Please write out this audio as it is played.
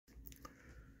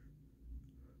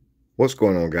What's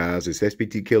going on, guys? It's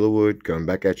SPT Killerwood coming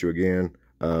back at you again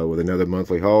with another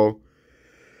monthly haul.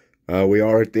 We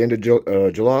are at the end of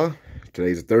July.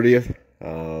 Today's the 30th.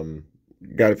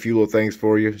 Got a few little things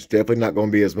for you. It's definitely not going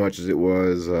to be as much as it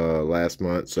was last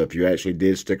month. So if you actually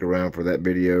did stick around for that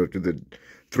video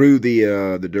through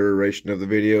the duration of the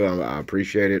video, I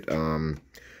appreciate it.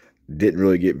 Didn't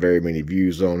really get very many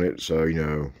views on it, so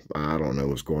I don't know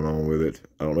what's going on with it.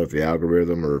 I don't know if the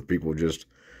algorithm or if people just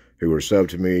who are subbed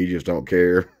to me just don't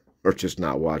care or just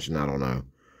not watching. I don't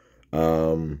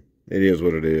know. It is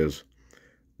what it is.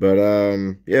 But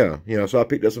yeah, so I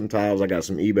picked up some tiles. I got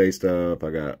some eBay stuff. I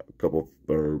got a couple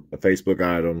or a Facebook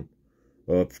item,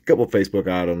 a couple of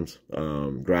Facebook items,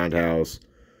 Grindhouse,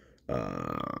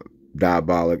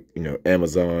 Diabolic,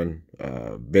 Amazon,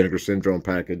 Vinegar Syndrome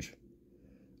package.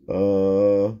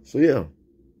 So yeah.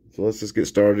 So let's just get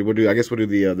started. I guess we'll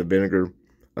do the vinegar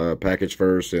package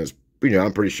first, since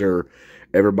I'm pretty sure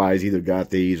everybody's either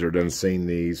got these or done seen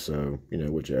these, so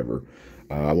whichever.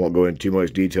 I won't go into too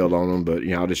much detail on them, but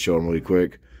I'll just show them really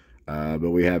quick. But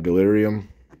we have Delirium.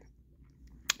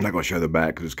 I'm not gonna show the back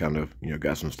because it's kind of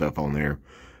got some stuff on there.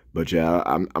 But yeah,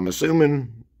 I'm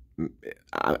assuming,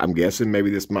 I'm guessing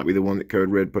maybe this might be the one that Code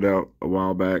Red put out a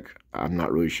while back. I'm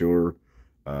not really sure.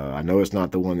 I know it's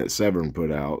not the one that Severn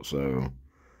put out, so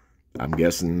I'm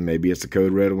guessing maybe it's the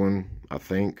Code Red one, I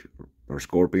think, or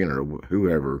Scorpion, or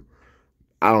whoever.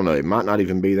 I don't know. It might not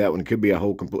even be that one. It could be a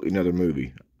whole completely another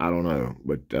movie. I don't know.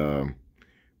 But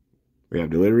we have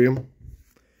Delirium.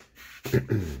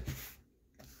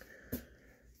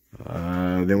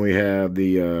 Then we have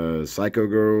the Psycho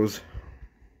Girls.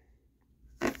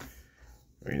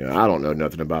 I don't know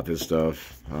nothing about this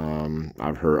stuff.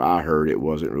 I heard it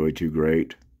wasn't really too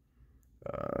great.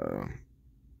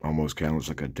 Almost kind of looks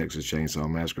like a Texas Chainsaw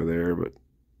Massacre there, but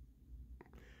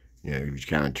if you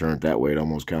kind of turn it that way, it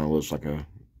almost kind of looks like a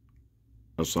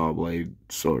saw blade,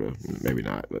 sort of. Maybe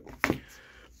not, but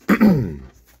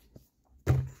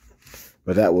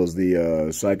but that was the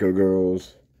Psycho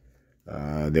Girls.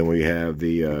 Then we have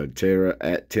the Terra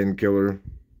at 10 Killer.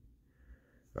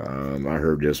 I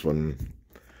heard this one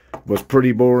was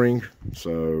pretty boring,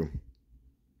 so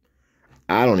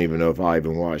I don't even know if I'll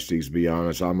even watch these, to be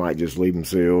honest. I might just leave them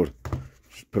sealed,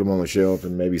 put them on the shelf,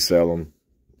 and maybe sell them.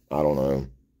 I don't know.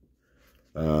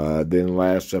 Then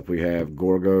last up we have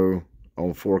Gorgo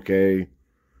on 4K.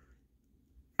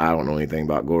 I don't know anything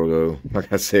about Gorgo.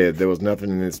 Like I said, there was nothing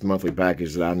in this monthly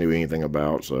package that I knew anything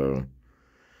about, so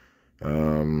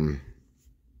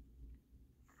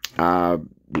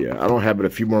yeah, I don't have but a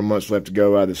few more months left to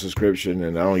go out of the subscription,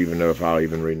 and I don't even know if I'll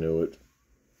even renew it.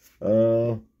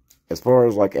 As far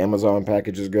as like Amazon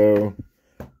packages go,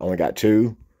 I only got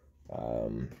two.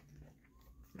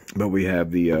 But we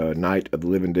have the Night of the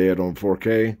Living Dead on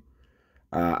 4K.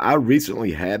 I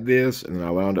recently had this, and I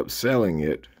wound up selling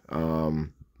it.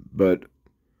 But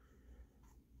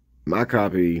my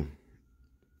copy,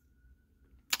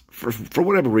 for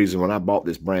whatever reason, when I bought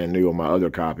this brand new on my other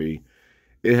copy,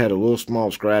 it had a little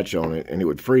small scratch on it, and it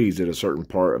would freeze at a certain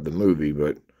part of the movie.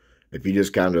 But if you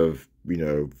just kind of,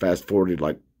 fast forwarded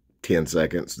like 10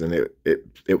 seconds, then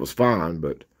it was fine.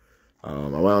 But I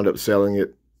wound up selling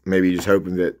it, maybe just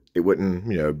hoping that it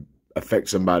wouldn't, affect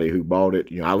somebody who bought it.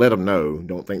 I let them know.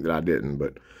 Don't think that I didn't.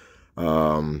 But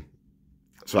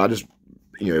so I just,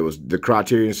 it was the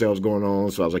Criterion sales going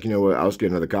on. So I was like, what, I'll just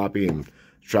get another copy and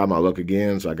try my luck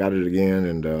again. So I got it again,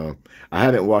 and I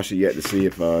haven't watched it yet to see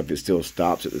if it still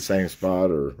stops at the same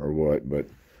spot or what. But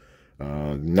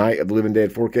Night of the Living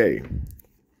Dead 4K.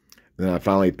 Then I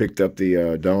finally picked up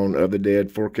the Dawn of the Dead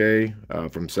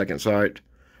 4K from Second Sight.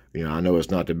 I know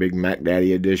it's not the big Mac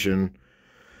Daddy edition,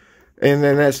 and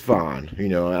then that's fine.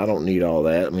 I don't need all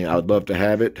that. I mean, I would love to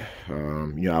have it.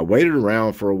 I waited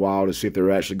around for a while to see if they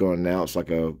were actually going to announce like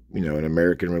an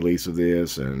American release of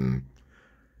this, and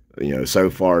so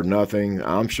far nothing.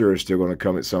 I'm sure it's still going to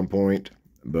come at some point,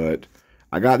 but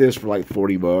I got this for like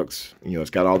 $40. It's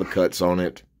got all the cuts on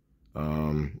it.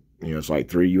 It's like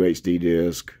 3 UHD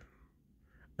discs,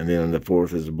 and then the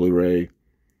fourth is a Blu-ray,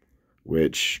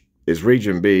 which is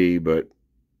Region B, but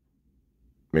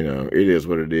it is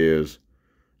what it is.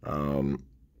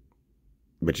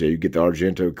 But yeah, you get the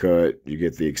Argento cut, you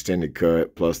get the extended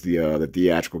cut, plus the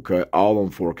theatrical cut, all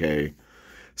on 4K.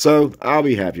 So I'll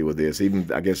be happy with this.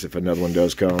 Even, I guess, if another one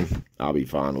does come, I'll be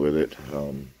fine with it.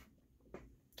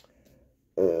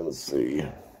 Let's see.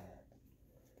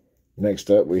 Next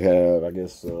up, we have, I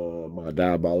guess, my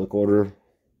Diabolic order.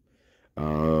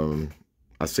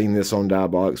 I seen this on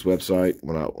Diabolic's website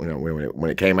when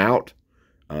it came out.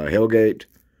 Hellgate.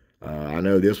 I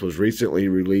know this was recently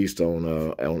released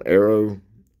on Arrow,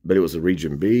 but it was a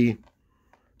Region B.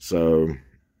 So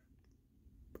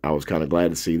I was kind of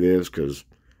glad to see this because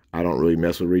I don't really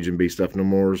mess with Region B stuff no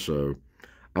more. So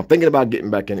I'm thinking about getting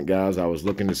back in it, guys. I was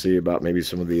looking to see about maybe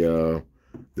some of the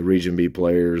Region B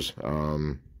players.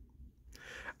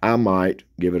 I might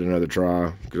give it another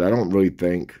try because I don't really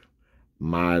think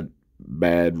my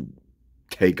bad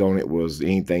take on it was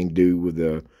anything to do with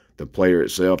the player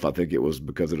itself. I think it was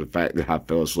because of the fact that I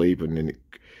fell asleep and then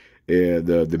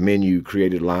the menu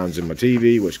created lines in my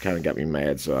TV, which kind of got me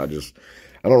mad. So I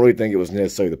don't really think it was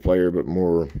necessarily the player, but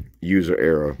more user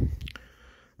error.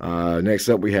 Next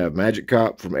up, we have Magic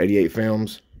Cop from 88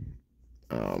 Films,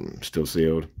 still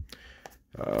sealed.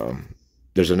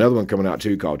 There's another one coming out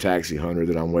too called Taxi Hunter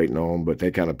that I'm waiting on, but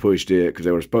they kind of pushed it because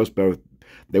they were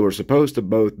supposed to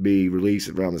both be released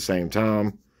around the same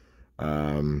time.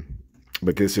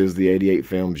 But this is the 88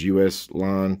 Films US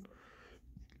line.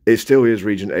 It still is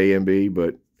Region A and B,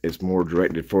 but it's more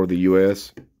directed for the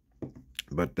US.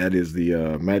 But that is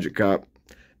the Magic Cop.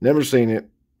 Never seen it.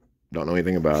 Don't know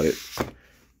anything about it.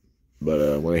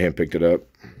 But went ahead and picked it up.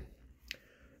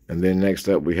 And then next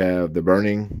up we have The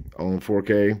Burning on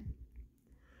 4K.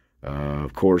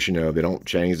 Of course, you know, they don't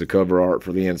change the cover art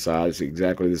for the inside. It's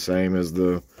exactly the same as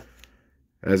the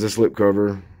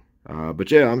slipcover.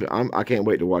 But yeah, I can't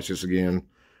wait to watch this again.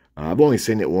 I've only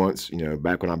seen it once, you know,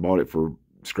 back when I bought it for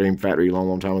Scream Factory a long,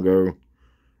 long time ago.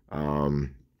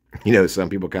 You know, some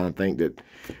people kind of think that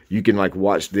you can like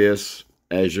watch this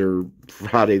as your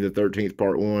Friday the 13th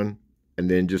part 1 and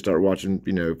then just start watching,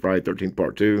 you know, Friday 13th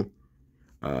part 2.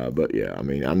 But yeah, I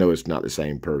mean, I know it's not the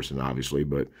same person, obviously,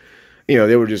 but you know,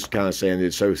 they were just kind of saying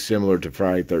it's so similar to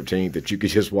Friday 13th that you could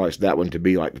just watch that one to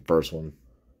be like the first one.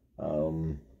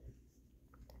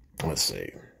 Let's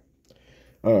see.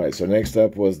 All right, so next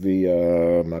up was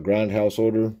the my Grindhouse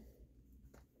order.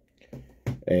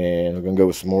 And I'm going to go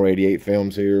with some more 88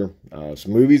 Films here.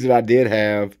 Some movies that I did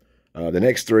have. The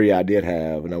next 3 I did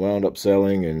have, and I wound up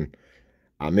selling, and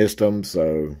I missed them,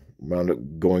 so wound up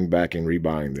going back and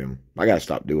rebuying them. I got to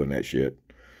stop doing that shit.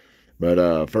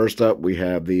 But first up, we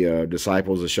have the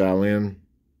Disciples of Shaolin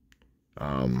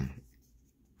from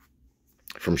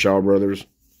Shaw Brothers.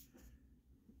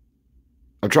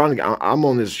 I'm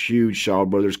on this huge Shaw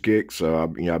Brothers kick, so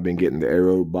I've been getting the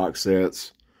Arrow box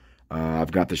sets.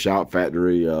 I've got the Shout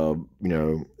Factory, you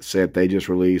know, set they just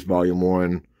released, Volume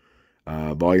 1.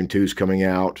 Volume 2 is coming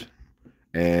out.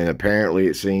 And apparently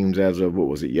it seems as of, what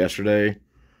was it, yesterday?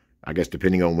 I guess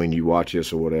depending on when you watch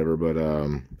this or whatever. But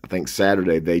I think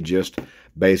Saturday they just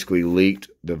basically leaked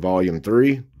the Volume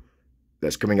 3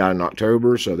 that's coming out in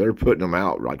October. So they're putting them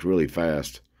out like really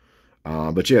fast.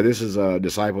 But yeah, this is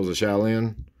Disciples of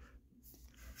Shaolin.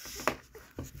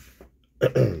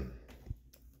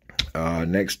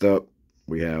 Next up,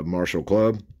 we have Martial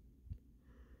Club.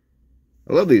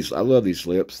 I love these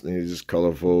slips. They're just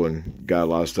colorful and got a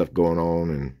lot of stuff going on.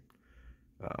 And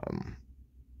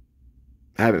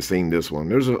I haven't seen this one.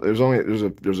 There's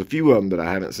a few of them that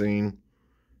I haven't seen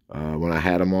when I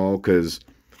had them all, because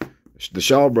the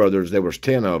Shaw Brothers, there was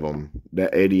 10 of them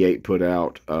that 88 put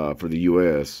out for the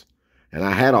U.S. and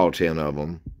I had all 10 of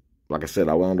them. Like I said,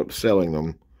 I wound up selling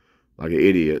them like an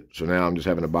idiot, so now I'm just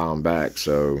having to buy them back.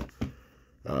 So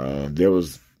there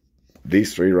was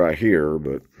these 3 right here,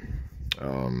 but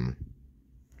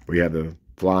we have the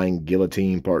Flying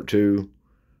Guillotine Part 2.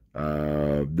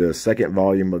 The second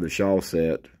volume of the Shaw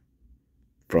set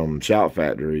from Shout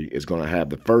Factory is going to have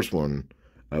the first one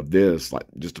of this, like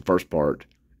just the first part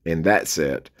in that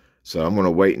set. So I'm going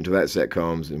to wait until that set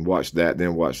comes and watch that,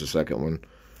 then watch the second one.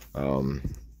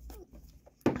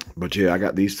 But yeah, I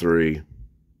got these 3.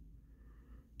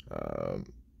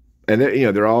 And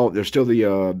they're still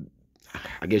the,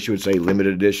 I guess you would say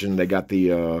limited edition. They got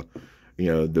the,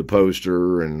 the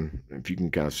poster, and if you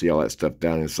can kind of see all that stuff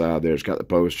down inside there, it's got the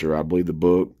poster, I believe the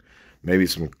book, maybe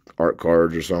some art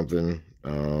cards or something.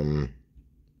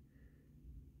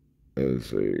 Let's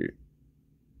see.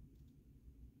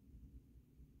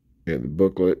 Yeah, the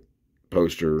booklet,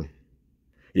 poster.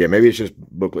 Yeah, maybe it's just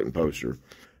booklet and poster.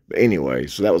 But anyway,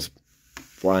 so that was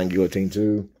Flying Guillotine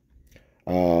 2.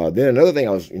 Then another thing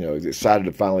I was, excited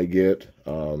to finally get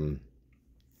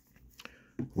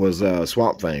was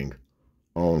Swamp Thing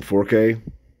on 4K.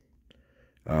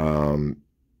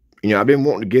 I've been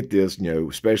wanting to get this,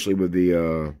 especially with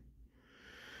the,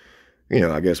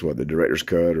 I guess the director's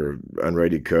cut or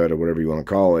unrated cut or whatever you want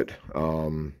to call it.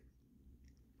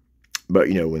 But,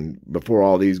 before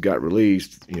all these got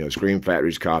released, Scream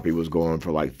Factory's copy was going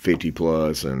for like 50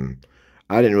 plus, and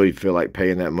I didn't really feel like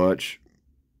paying that much.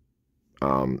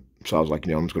 So I was like,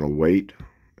 I'm just going to wait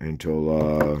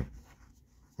until,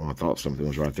 I thought something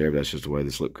was right there, but that's just the way the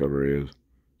slipcover is.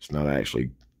 It's not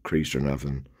actually creased or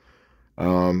nothing.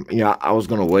 Yeah, I was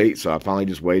going to wait, so I finally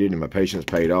just waited, and my patience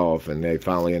paid off, and they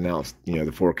finally announced, the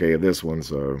 4K of this one.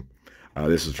 So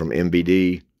this is from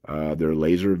MBD, their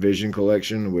Laser Vision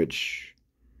collection, which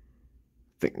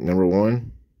I think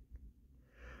 #1.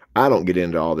 I don't get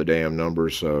into all the damn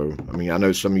numbers, so I mean, I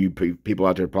know some of you people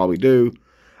out there probably do.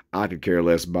 I could care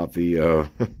less about the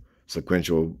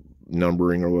sequential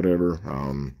numbering or whatever.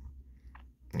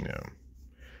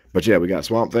 But yeah, we got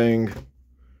Swamp Thing,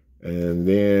 and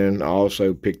then I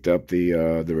also picked up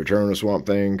the Return of Swamp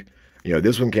Thing.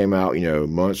 This one came out,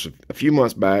 a few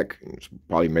months back. It's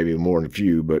probably maybe more than a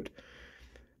few, but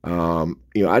I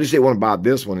just didn't want to buy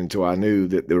this one until I knew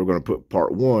that they were going to put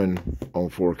part 1 on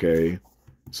 4K.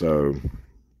 So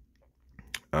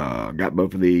got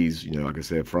both of these, like I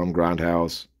said, from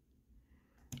Grindhouse.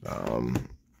 I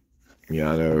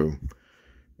know.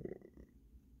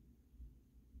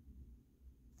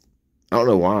 I don't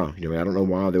know why. I don't know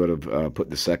why they would have put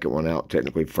the second one out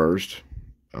technically first.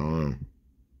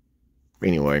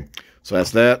 Anyway, so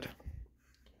that's that.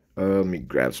 Let me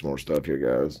grab some more stuff here,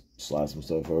 guys. Slide some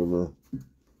stuff over.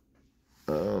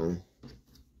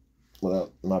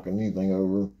 Without knocking anything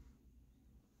over.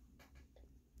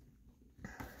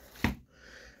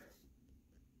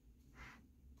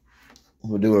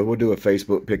 We'll do a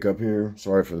Facebook pickup here.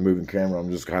 Sorry for the moving camera.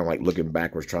 I'm just kind of like looking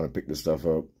backwards trying to pick this stuff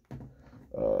up.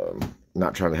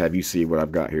 Not trying to have you see what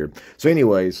I've got here. So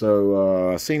anyway,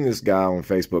 I seen this guy on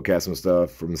Facebook had some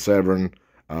stuff from Severin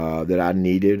that I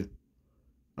needed.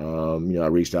 I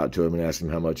reached out to him and asked him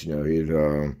how much, he'd,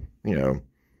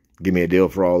 give me a deal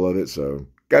for all of it. So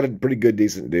got a pretty good,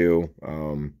 decent deal.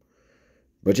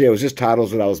 But yeah, it was just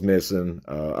titles that I was missing,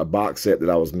 a box set that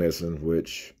I was missing,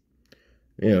 which,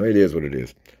 it is what it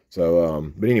is. So,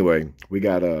 but anyway, we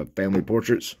got Family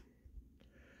Portraits,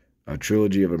 a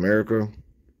Trilogy of America.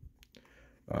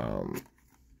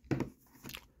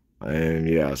 And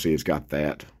yeah, see, it's got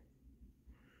that.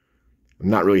 I'm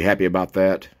not really happy about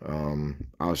that.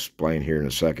 I'll explain here in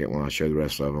a second when I show the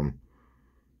rest of them.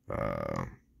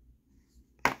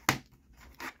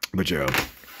 But yeah,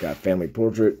 got Family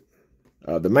Portrait.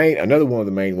 Another one of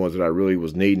the main ones that I really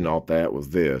was needing off that was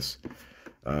this.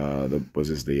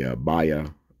 The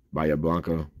Bahia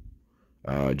Blanca,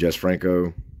 Jess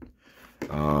Franco.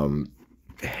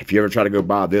 If you ever try to go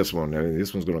buy this one, I mean,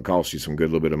 this one's going to cost you some good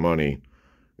little bit of money.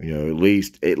 At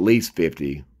least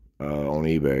 50 on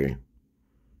eBay.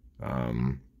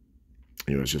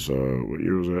 It's just what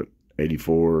year was that?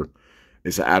 84.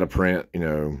 It's an out of print,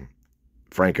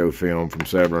 Franco film from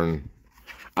Severin.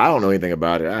 I don't know anything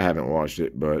about it. I haven't watched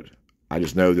it, but I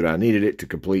just know that I needed it to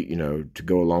complete, to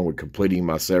go along with completing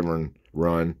my Severin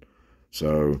run.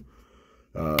 So,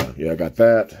 yeah, I got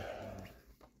that.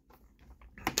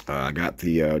 I got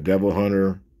the Devil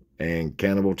Hunter and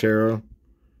Cannibal Terror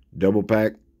double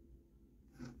pack.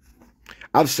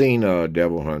 I've seen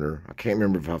Devil Hunter. I can't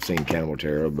remember if I've seen Cannibal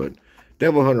Terror, but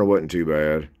Devil Hunter wasn't too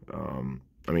bad.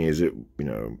 I mean, is it,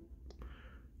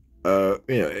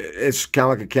 it's kind of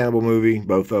like a cannibal movie,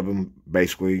 both of them,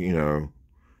 basically,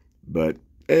 but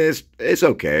it's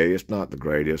okay. It's not the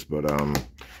greatest, but,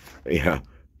 yeah.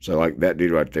 So, like, that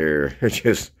dude right there,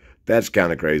 that's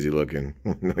kind of crazy looking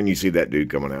when you see that dude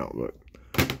coming out. But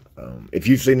if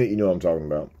you've seen it, you know what I'm talking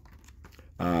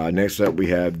about. Next up, we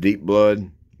have Deep Blood,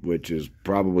 which is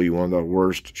probably one of the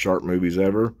worst shark movies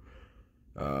ever.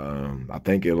 I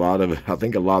think a lot of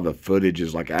the footage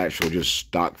is like actual just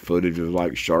stock footage of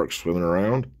like sharks swimming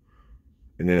around,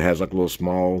 and then it has like little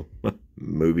small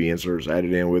movie inserts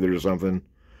added in with it or something.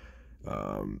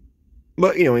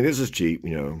 But I mean, this is cheap.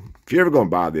 If you're ever going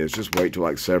to buy this, just wait till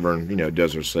like Severin,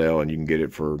 does their sale, and you can get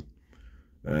it for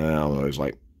I don't know, it's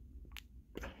like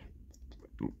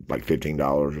 $15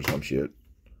 or some shit.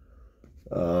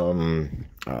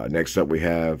 Next up we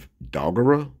have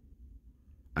Doggerah.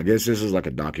 I guess this is like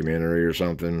a documentary or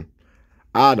something.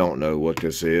 I don't know what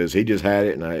this is. He just had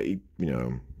it, and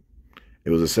it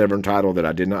was a Severin title that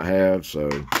I did not have. So,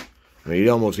 I mean, it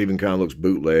almost even kind of looks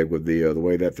bootleg with the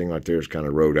way that thing right there is kind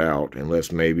of wrote out.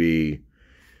 Unless maybe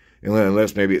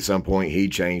at some point he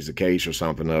changed the case or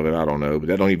something of it. I don't know. But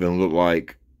that don't even look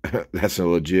like that's a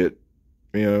legit.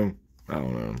 I don't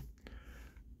know.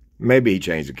 Maybe he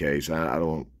changed the case. I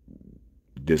don't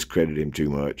discredit him too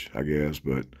much, I guess,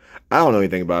 but I don't know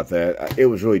anything about that. It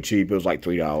was really cheap. It was like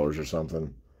 $3 or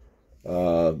something.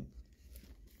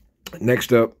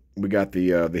 Next up, we got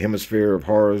the Hemisphere of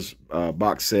Horrors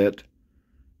box set,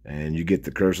 and you get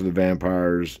the Curse of the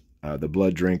Vampires, the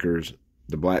Blood Drinkers,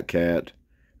 the Black Cat,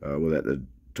 the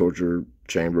Torture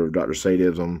Chamber of Dr.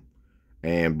 Sadism,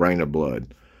 and Brain of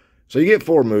Blood. So you get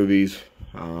 4 movies.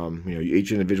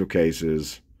 Each individual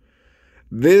cases.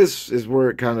 This is where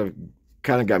it kind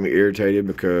of got me irritated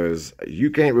because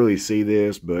you can't really see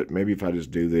this, but maybe if I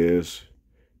just do this,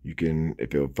 you can,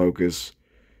 if it'll focus.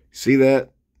 See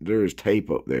that? There's tape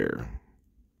up there.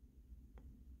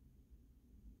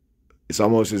 It's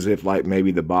almost as if like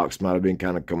maybe the box might have been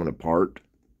kind of coming apart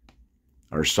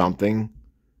or something,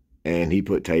 and he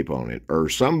put tape on it, or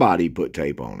somebody put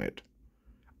tape on it.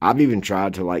 I've even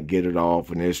tried to like get it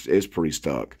off, and it's pretty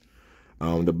stuck.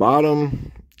 The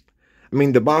bottom, I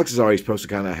mean, the box is already supposed to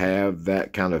kind of have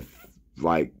that kind of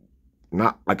like,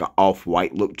 not like an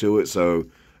off-white look to it. So,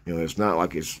 you know, it's not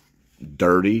like it's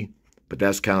dirty, but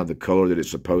that's kind of the color that it's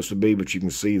supposed to be. But you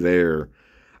can see there,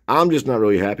 I'm just not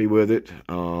really happy with it.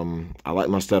 I like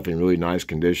my stuff in really nice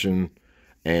condition.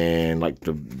 And like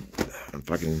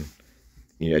if I can,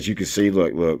 you know, as you can see,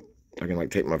 look, I can like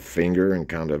take my finger and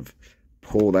kind of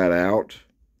pull that out.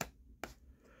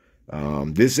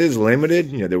 This is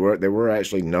limited. You know, they were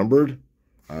actually numbered.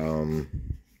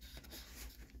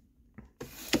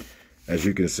 As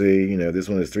you can see, you know, this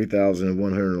one is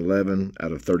 3,111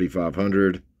 out of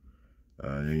 3,500.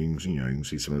 You can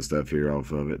see some of the stuff here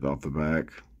off of it, off the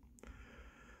back.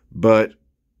 But,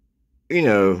 you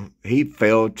know, he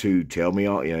failed to tell me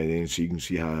all, you know, so you can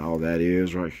see how all that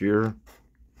is right here.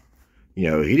 You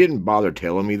know, he didn't bother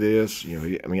telling me this. You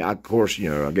know, I mean, of course, you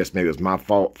know, I guess maybe it was my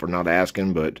fault for not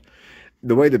asking, but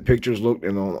the way the pictures looked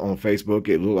on Facebook,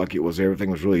 it looked like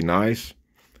everything was really nice.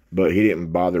 But he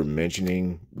didn't bother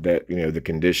mentioning that, you know, the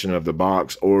condition of the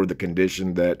box or the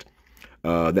condition that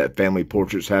that Family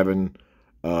Portrait's having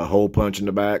a hole punch in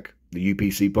the back, the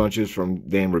UPC punches from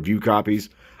damn review copies.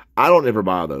 I don't ever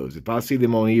buy those. If I see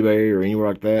them on eBay or anywhere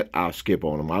like that, I'll skip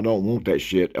on them. I don't want that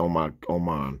shit on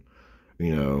mine.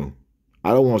 You know,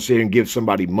 I don't want to sit here and give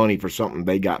somebody money for something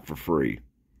they got for free.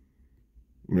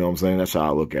 You know what I'm saying? That's how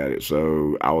I look at it.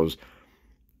 So I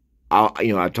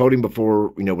told him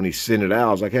before, you know, when he sent it out,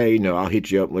 I was like, hey, you know, I'll hit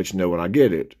you up and let you know when I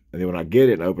get it. And then when I get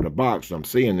it and open the box and I'm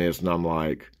seeing this and I'm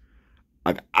like,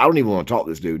 I don't even want to talk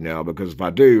to this dude now, because if I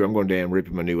do, I'm going to damn rip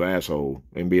him a new asshole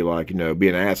and be like, you know, be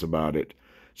an ass about it.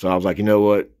 So I was like, you know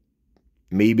what?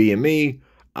 Me being me,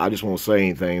 I just won't say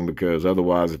anything, because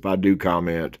otherwise, if I do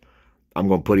comment, I'm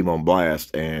going to put him on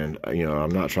blast. And, you know,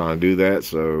 I'm not trying to do that.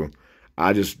 So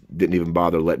I just didn't even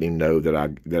bother letting him know that I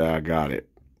got it.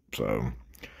 So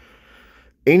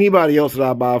anybody else that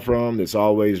I buy from that's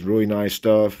always really nice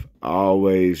stuff, I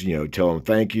always, you know, tell them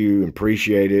thank you and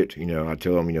appreciate it. You know, I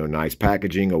tell them, you know, nice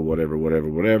packaging or whatever.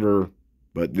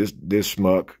 But this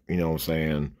schmuck, you know what I'm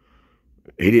saying,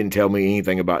 he didn't tell me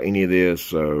anything about any of this,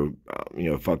 so, you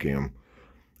know, fuck him.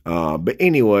 But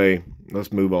anyway,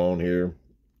 let's move on here.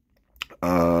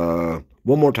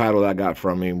 One more title that I got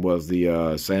from him was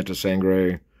the Santa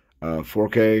Sangre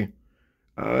 4K.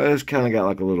 It's kind of got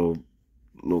like a little,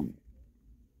 you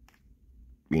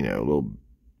know, little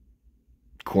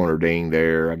corner ding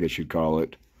there, I guess you'd call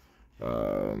it.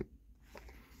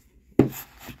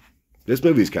 This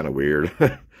movie's kind of weird.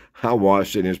 I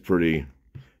watched it and it's pretty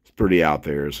out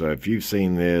there. So if you've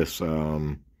seen this,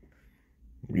 you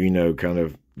know kind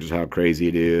of just how crazy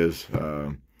it is.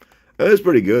 It's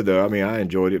pretty good though. I mean, I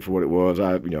enjoyed it for what it was.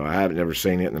 I haven't never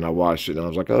seen it, and then I watched it and I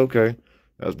was like, oh, okay,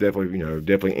 that was definitely, you know,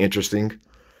 definitely interesting.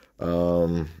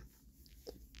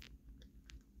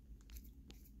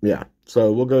 Yeah.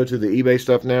 So we'll go to the eBay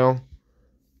stuff now.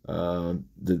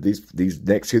 These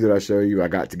next two that I show you, I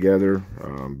got together.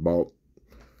 Bought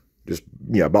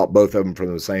both of them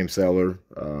from the same seller.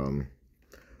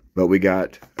 But we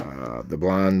got The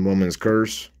Blind Woman's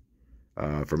Curse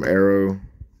from Arrow.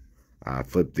 I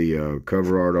flipped the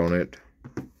cover art on it.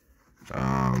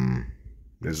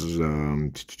 This is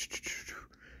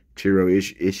Tiro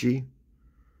Ishii.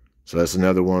 So that's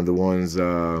another one of the ones,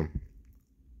 you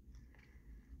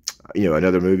know,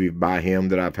 another movie by him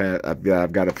that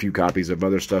I've got a few copies of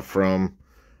other stuff from.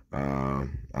 I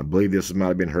believe this might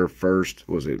have been her first.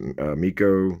 Was it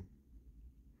Miko?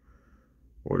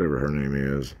 Whatever her name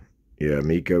is. Yeah,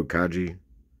 Miko Kaji.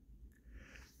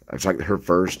 It's like her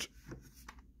first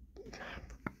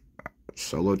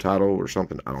solo title or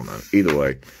something. I don't know. Either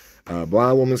way,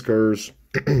 Blind Woman's Curse.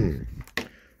 And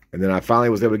then I finally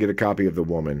was able to get a copy of The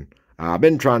Woman. I've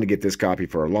been trying to get this copy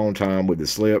for a long time with the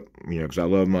slip, you know, because I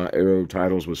love my Arrow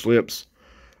titles with slips.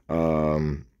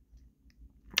 You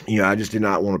know, I just did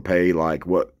not want to pay like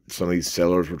what some of these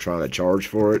sellers were trying to charge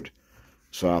for it.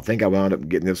 So I think I wound up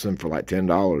getting this one for like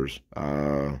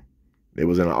 $10. It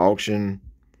was in an auction.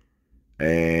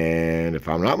 And if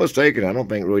I'm not mistaken, I don't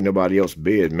think really nobody else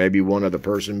bid. Maybe one other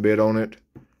person bid on it.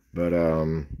 But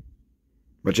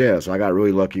yeah, so I got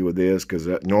really lucky with this, because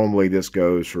normally this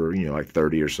goes for, you know, like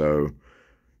 30 or so.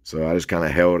 So I just kind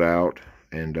of held out,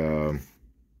 and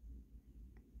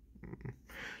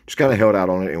just kind of held out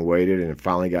on it and waited, and it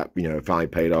finally got, it finally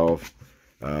paid off.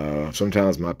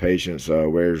 Sometimes my patience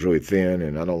wears really thin,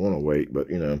 and I don't want to wait, but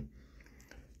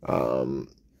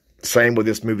same with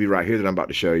this movie right here that I'm about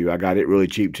to show you. I got it really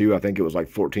cheap too. I think it was like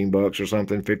 14 bucks or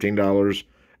something, $15,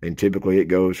 and typically it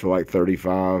goes for like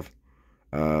 35.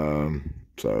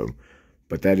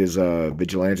 But that is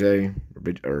Vigilante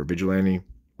or Vigilante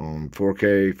on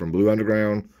 4K from Blue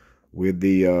Underground with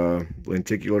the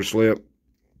lenticular slip.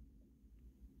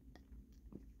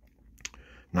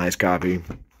 Nice copy.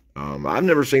 I've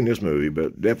never seen this movie,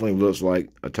 but definitely looks like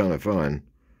a ton of fun.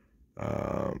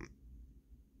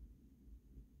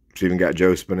 It's even got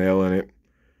Joe Spinell in it.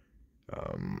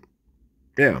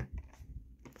 Yeah.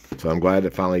 So I'm glad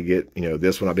to finally get,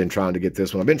 this one. I've been trying to get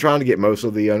this one. I've been trying to get most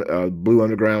of the Blue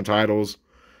Underground titles.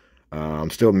 I'm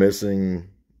still missing,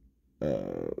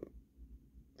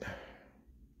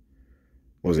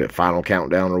 was it Final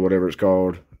Countdown or whatever it's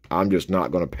called? I'm just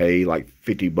not going to pay like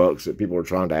 50 bucks that people are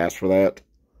trying to ask for that.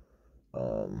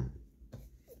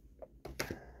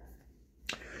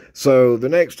 So the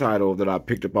next title that I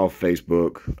picked up off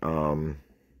Facebook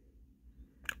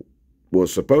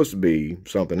was supposed to be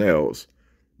something else,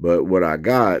 but what I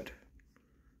got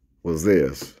was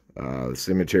this, the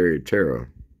Cemetery of Terror.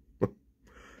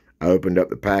 I opened up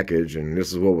the package, and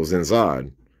this is what was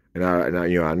inside. And I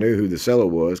knew who the seller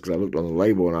was because I looked on the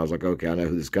label, and I was like, okay, I know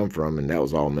who this come from, and that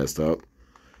was all messed up.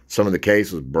 Some of the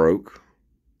case was broke.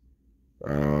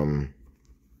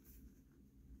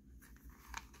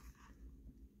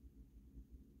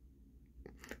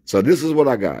 So this is what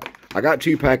I got. I got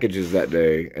 2 packages that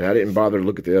day, and I didn't bother to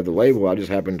look at the other label. I just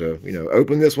happened to,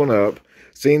 open this one up,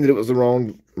 seeing that it was the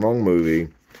wrong movie.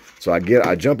 So I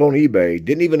jump on eBay,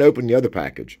 didn't even open the other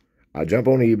package. I jump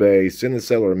on eBay, send the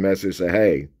seller a message, say,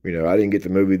 hey, I didn't get the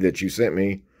movie that you sent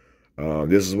me.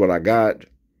 This is what I got.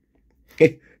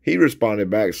 He responded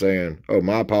back saying, oh,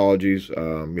 my apologies.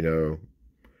 I'll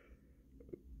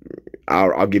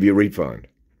give you a refund.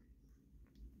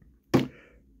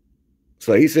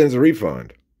 So he sends a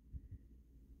refund.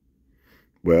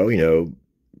 Well, a little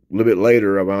bit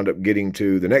later, I wound up getting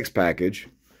to the next package,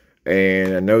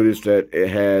 and I noticed that it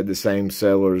had the same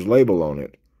seller's label on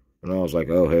it. And I was like,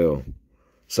 oh, hell.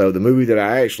 So the movie that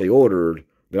I actually ordered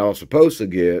that I was supposed to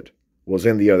get was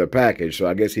in the other package. So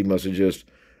I guess he must have just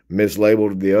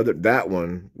mislabeled that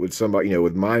one with somebody,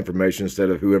 with my information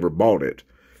instead of whoever bought it.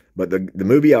 But the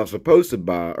movie I was supposed to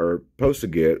buy or supposed to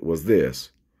get was this,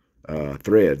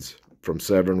 Threads from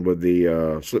Severin with the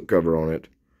slipcover on it.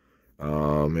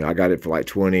 I got it for like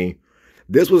 20.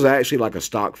 This was actually like a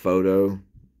stock photo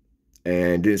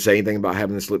and didn't say anything about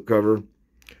having the slipcover.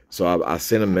 So I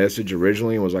sent a message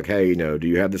originally and was like, hey, do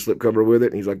you have the slipcover with it?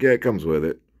 And he's like, yeah, it comes with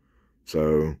it.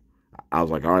 So I was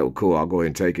like, all right, well, cool. I'll go ahead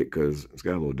and take it because it's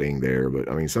got a little ding there.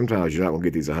 But, I mean, sometimes you're not going to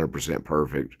get these 100%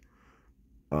 perfect.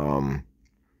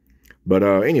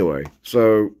 Anyway,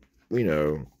 so,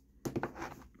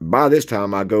 by this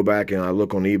time, I go back and I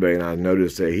look on eBay and I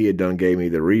noticed that he had gave me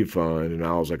the refund. And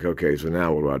I was like, okay, so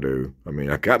now what do I do? I mean,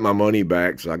 I got my money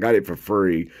back, so I got it for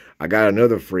free. I got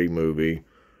another free movie.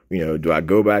 Do I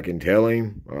go back and tell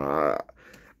him?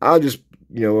 I'll just,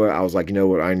 I was like,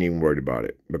 I ain't even worried about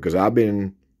it. Because I've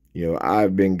been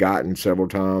gotten several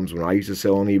times when I used to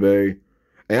sell on eBay.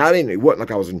 And it wasn't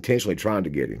like I was intentionally trying to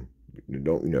get him.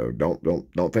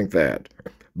 Don't think that.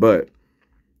 But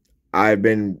I've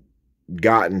been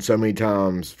gotten so many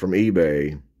times from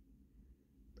eBay,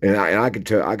 and I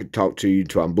could talk to you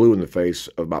till I'm blue in the face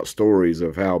about stories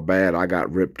of how bad I got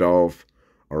ripped off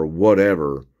or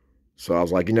whatever. So I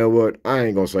was like, you know what? I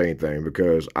ain't gonna say anything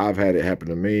because I've had it happen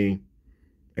to me,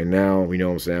 and now what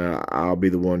I'm saying, I'll be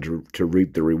the one to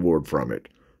reap the reward from it.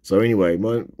 So anyway,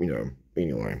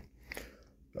 anyway.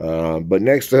 But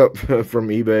next up from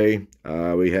eBay,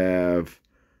 we have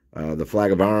The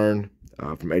Flag of Iron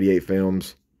from 88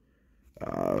 Films.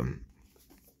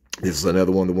 This is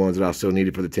another one of the ones that I still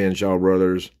needed for the 10 Shaw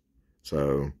Brothers.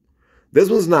 So this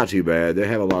one's not too bad. They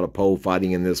have a lot of pole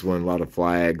fighting in this one, a lot of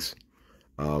flags.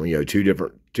 Two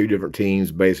different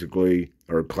teams basically,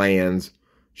 or clans.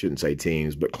 Shouldn't say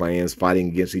teams, but clans fighting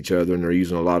against each other, and they're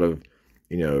using a lot of,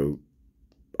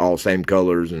 all same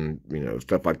colors and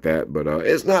stuff like that. But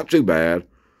it's not too bad.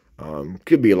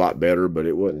 Could be a lot better, but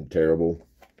it wasn't terrible.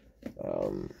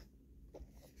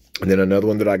 And then another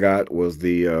one that I got was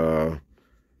the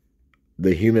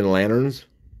Human Lanterns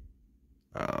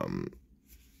from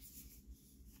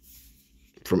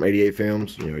 88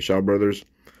 Films, Shaw Brothers.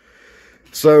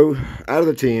 So out of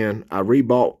the 10, I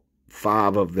rebought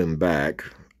 5 of them back.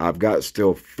 I've got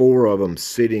still 4 of them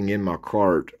sitting in my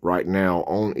cart right now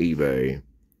on eBay.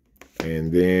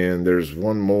 And then there's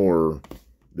one more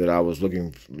that I was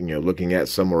looking at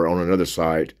somewhere on another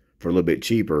site for a little bit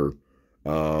cheaper,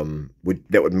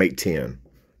 that would make 10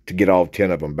 to get all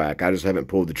 10 of them back. I just haven't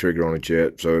pulled the trigger on it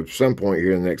yet. So at some point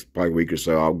here in the next probably week or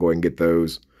so, I'll go ahead and get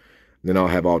those. Then I'll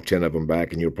have all 10 of them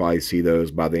back, and you'll probably see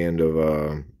those by the end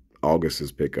of August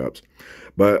as pickups.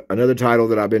 But another title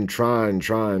that I've been trying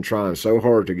so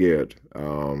hard to get,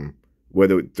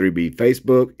 whether it through be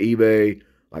Facebook, eBay,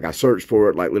 like I searched for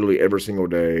it like literally every single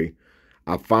day.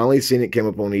 I finally seen it came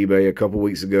up on eBay a couple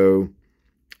weeks ago.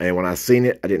 And when I seen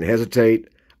it, I didn't hesitate.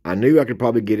 I knew I could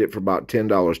probably get it for about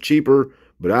 $10 cheaper,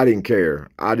 but I didn't care.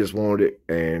 I just wanted it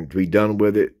and to be done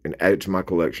with it and add it to my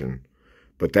collection.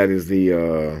 But that is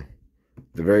the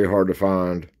very hard to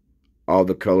find All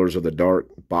the Colors of the Dark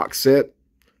box set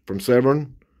from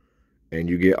Severin. And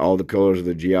you get All the Colors of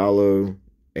the Giallo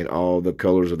and All the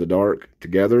Colors of the Dark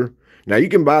together. Now, you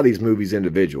can buy these movies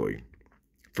individually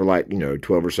for like, $12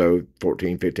 or so,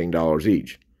 $14, $15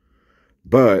 each.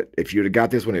 But if you'd have got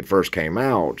this when it first came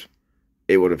out,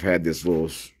 it would have had this little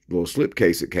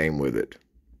slipcase that came with it.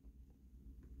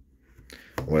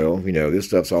 Well, this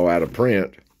stuff's all out of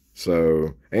print.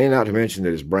 So, and not to mention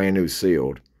that it's brand new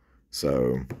sealed.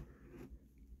 So,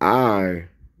 I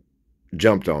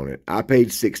jumped on it. I paid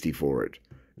 $60 for it.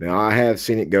 Now, I have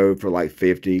seen it go for like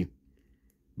 $50.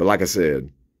 But like I said,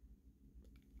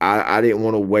 I didn't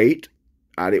want to wait.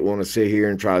 I didn't want to sit here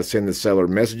and try to send the seller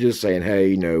messages saying,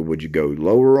 hey, would you go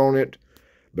lower on it?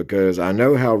 Because I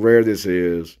know how rare this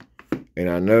is. And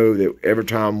I know that every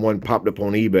time one popped up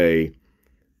on eBay,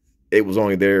 it was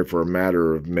only there for a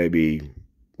matter of maybe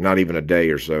not even a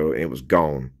day or so, and it was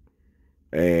gone.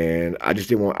 And I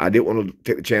didn't want to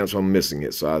take the chance on missing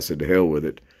it. So I said, to hell with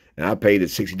it. And I paid it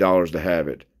 $60 to have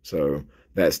it. So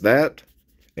that's that.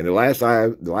 And the last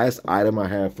item I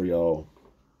have for y'all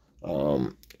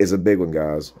is a big one,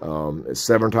 guys. It's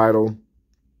Severin title,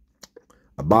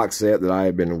 a box set that I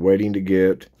have been waiting to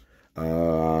get.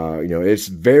 It's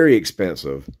very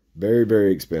expensive, very,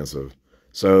 very expensive.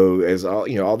 So as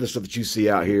all this stuff that you see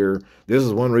out here, this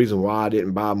is one reason why I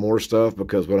didn't buy more stuff,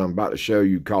 because what I'm about to show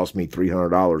you cost me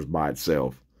 $300 by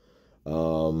itself.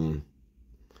 I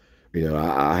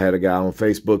had a guy on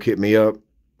Facebook hit me up,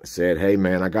 said, hey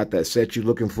man, I got that set you're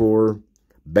looking for.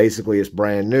 Basically, it's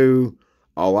brand new.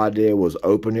 All I did was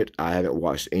open it. I haven't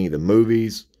watched any of the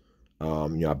movies.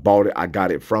 I bought it. I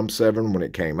got it from Severin when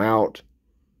it came out,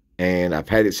 and I've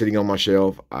had it sitting on my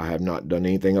shelf. I have not done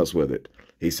anything else with it.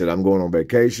 He said, I'm going on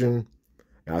vacation.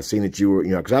 And I seen that you were,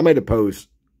 because I made a post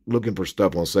looking for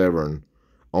stuff on Severin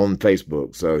on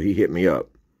Facebook. So he hit me up.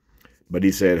 But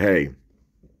he said, hey,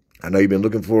 I know you've been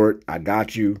looking for it. I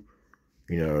got you.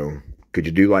 Could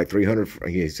you do like 300?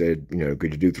 He said,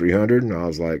 could you do 300? And I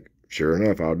was like, sure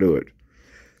enough, I'll do it.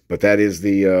 But that is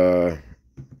the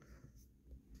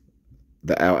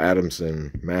Al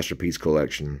Adamson Masterpiece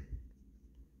Collection.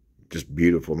 Just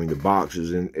beautiful. I mean, the box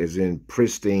is in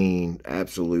pristine,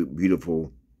 absolute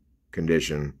beautiful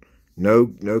condition. No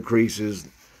creases,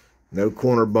 no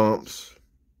corner bumps,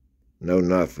 no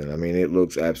nothing. I mean, it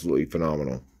looks absolutely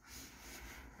phenomenal.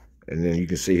 And then you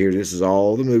can see here, this is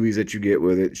all the movies that you get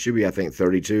with it. Should be, I think,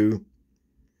 32.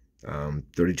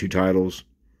 32 titles.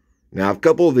 Now, a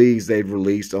couple of these they've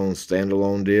released on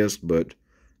standalone disc, but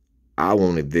I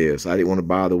wanted this. I didn't want to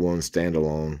buy the one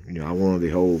standalone. I wanted the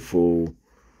whole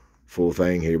full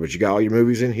thing here. But you got all your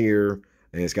movies in here,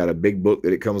 and it's got a big book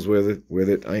that it comes with it.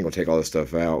 I ain't gonna take all this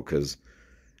stuff out because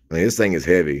this thing is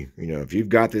heavy. If you've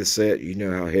got this set, you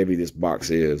know how heavy this box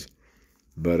is.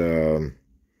 But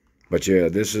yeah,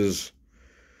 this is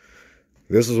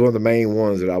one of the main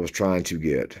ones that I was trying to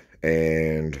get,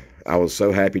 and I was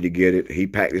so happy to get it. He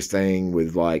packed this thing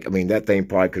with that thing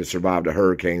probably could have survived a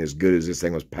hurricane as good as this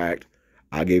thing was packed.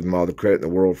 I gave him all the credit in the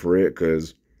world for it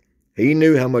because he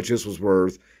knew how much this was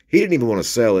worth. He didn't even want to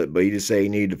sell it, but he just said he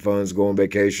needed the funds to go on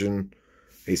vacation.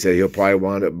 He said he'll probably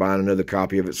wind up buying another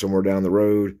copy of it somewhere down the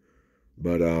road.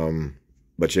 But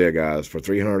yeah, guys, for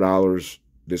 $300,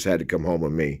 this had to come home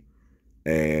with me.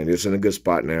 And it's in a good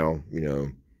spot now.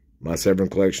 My Severin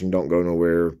collection don't go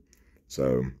nowhere.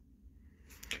 So,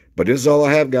 but this is all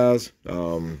I have, guys.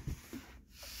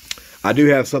 I do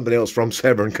have something else from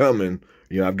Severin coming.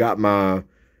 I've got my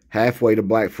halfway to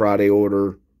Black Friday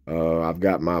order. I've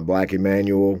got my Black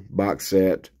Emanuel box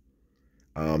set.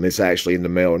 It's actually in the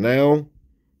mail now.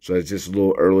 So it's just a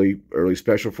little early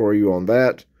special for you on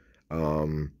that.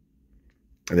 And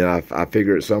then I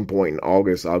figure at some point in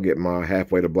August, I'll get my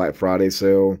halfway to Black Friday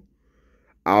sale.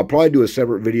 I'll probably do a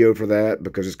separate video for that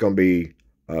because it's going to be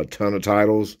a ton of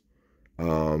titles.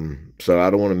 So I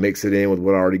don't want to mix it in with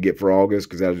what I already get for August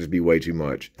because that'll just be way too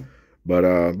much. But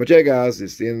yeah, guys,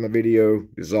 it's the end of my video.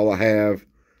 This is all I have.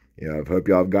 I hope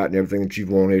y'all have gotten everything that you've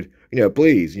wanted.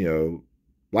 Please,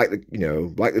 like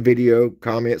the video,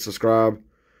 comment, subscribe.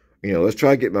 Let's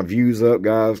try to get my views up,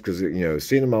 guys, because,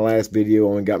 seeing my last video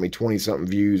only got me 20-something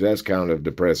views. That's kind of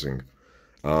depressing.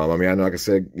 I mean, I know, like I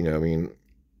said,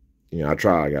 I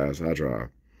try, guys. I try.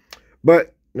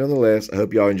 But, nonetheless, I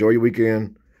hope y'all enjoy your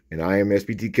weekend. And I am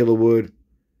SPT Killerwood.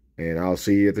 And I'll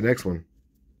see you at the next one.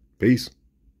 Peace.